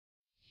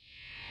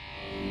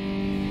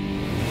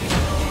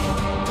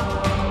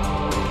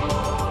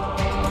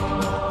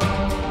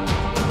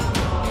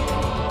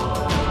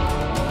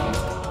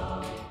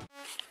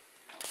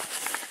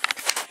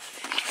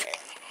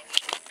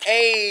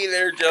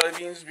Jelly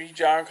Beans,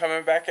 bigjohn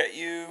coming back at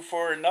you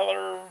for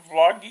another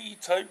vloggy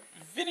type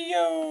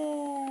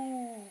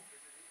video.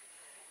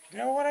 You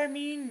know what I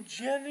mean?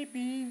 Jelly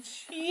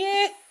Beans,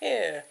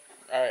 yeah.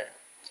 Alright.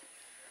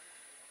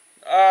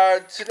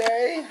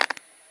 Today,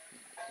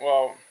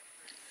 well,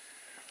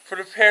 for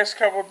the past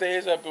couple of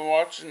days I've been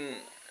watching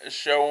a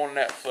show on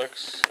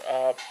Netflix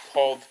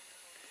called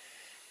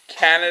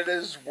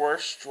Canada's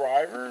Worst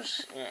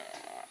Drivers.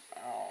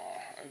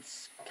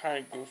 It's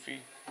kind of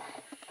goofy,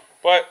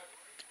 but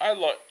I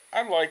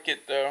like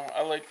it though.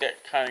 I like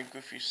that kind of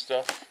goofy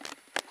stuff.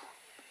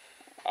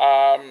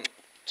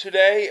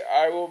 Today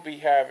I will be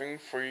having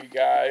for you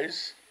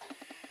guys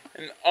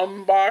an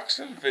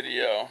unboxing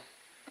video.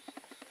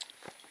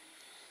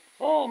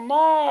 Oh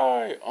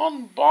my,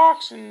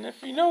 unboxing,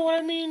 if you know what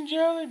I mean,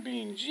 Jelly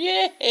Beans,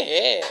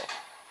 yeah.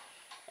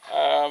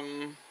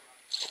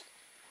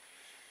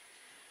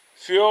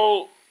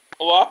 Feel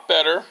a lot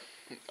better.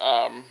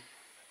 My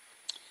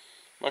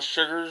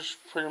sugar's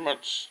pretty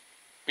much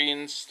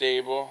being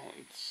stable.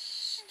 It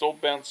still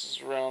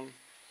bounces around,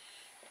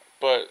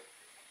 but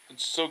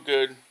it's still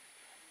good.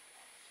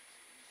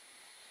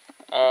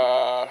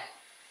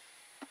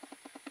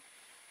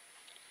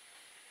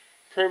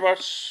 Pretty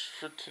much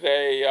for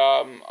today,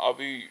 I'll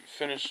be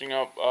finishing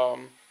up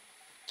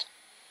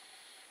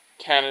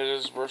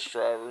Canada's Worst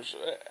Drivers.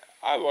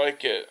 I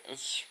like it.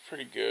 It's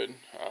pretty good.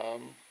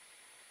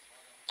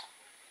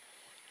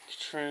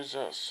 Katrina's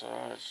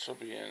outside. She'll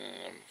be in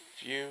a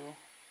few.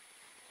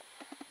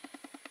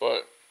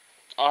 But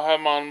I'll have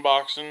my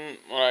unboxing.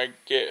 When I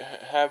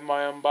have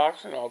my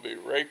unboxing, I'll be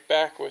right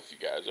back with you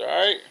guys.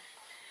 Alright?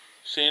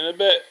 See you in a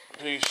bit.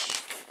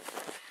 Peace.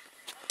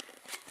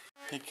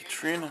 Hey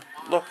Katrina,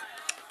 look.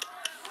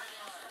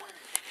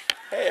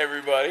 Hey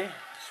everybody.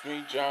 It's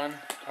me, John,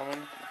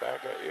 coming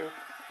back at you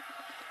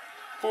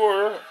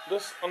for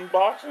this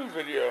unboxing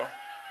video.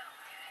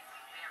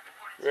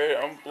 Ready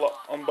to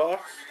unbox?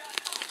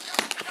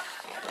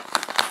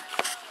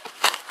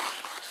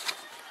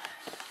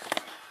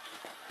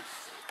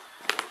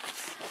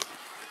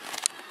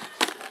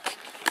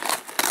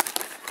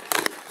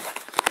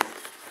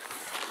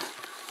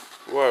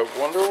 Well, I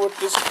wonder what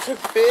this could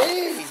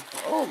be.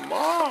 Oh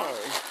my.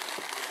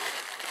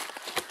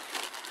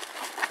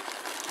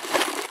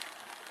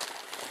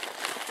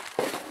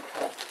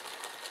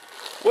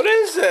 What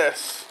is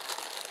this?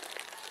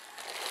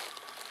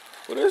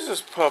 What is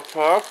this, Pup?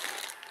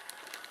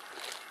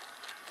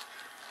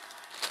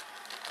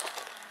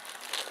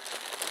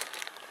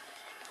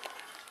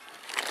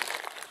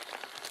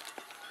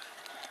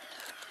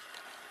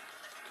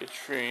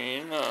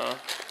 Katrina.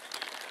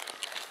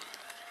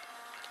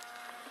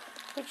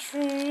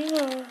 Yeah,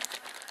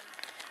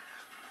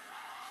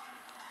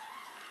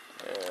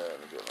 let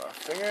me get my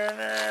finger in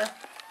there.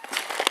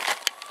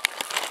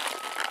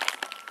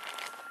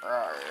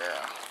 Oh,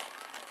 yeah.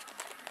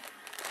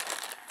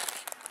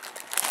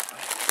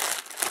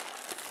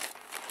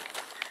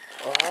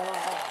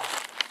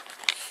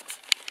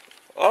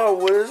 Oh,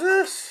 what is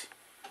this?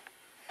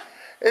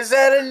 Is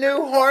that a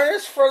new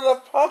harness for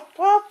the pup?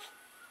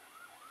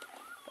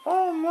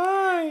 Oh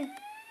my.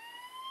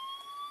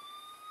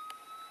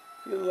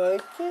 You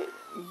like it?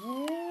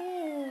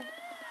 Yeah.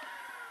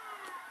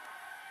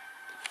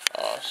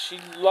 Oh, she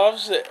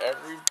loves it,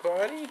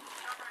 everybody.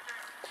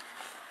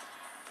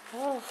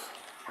 Oh.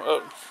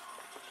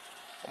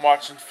 I'm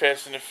watching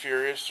Fast and the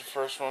Furious, the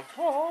first one.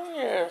 Oh,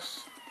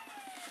 yes.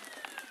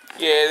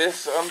 Yeah,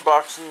 this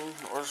unboxing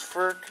was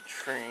for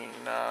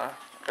Katrina,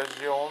 as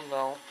you all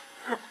know.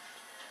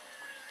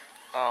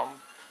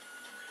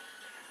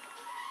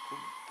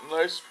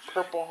 Nice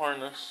purple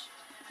harness.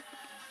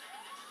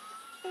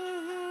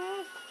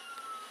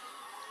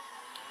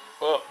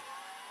 Well,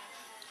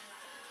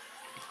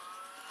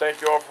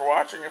 thank you all for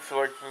watching. If you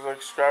like,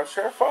 subscribe,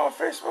 share, follow on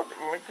Facebook.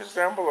 The link is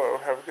down below.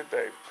 Have a good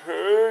day.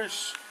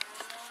 Peace.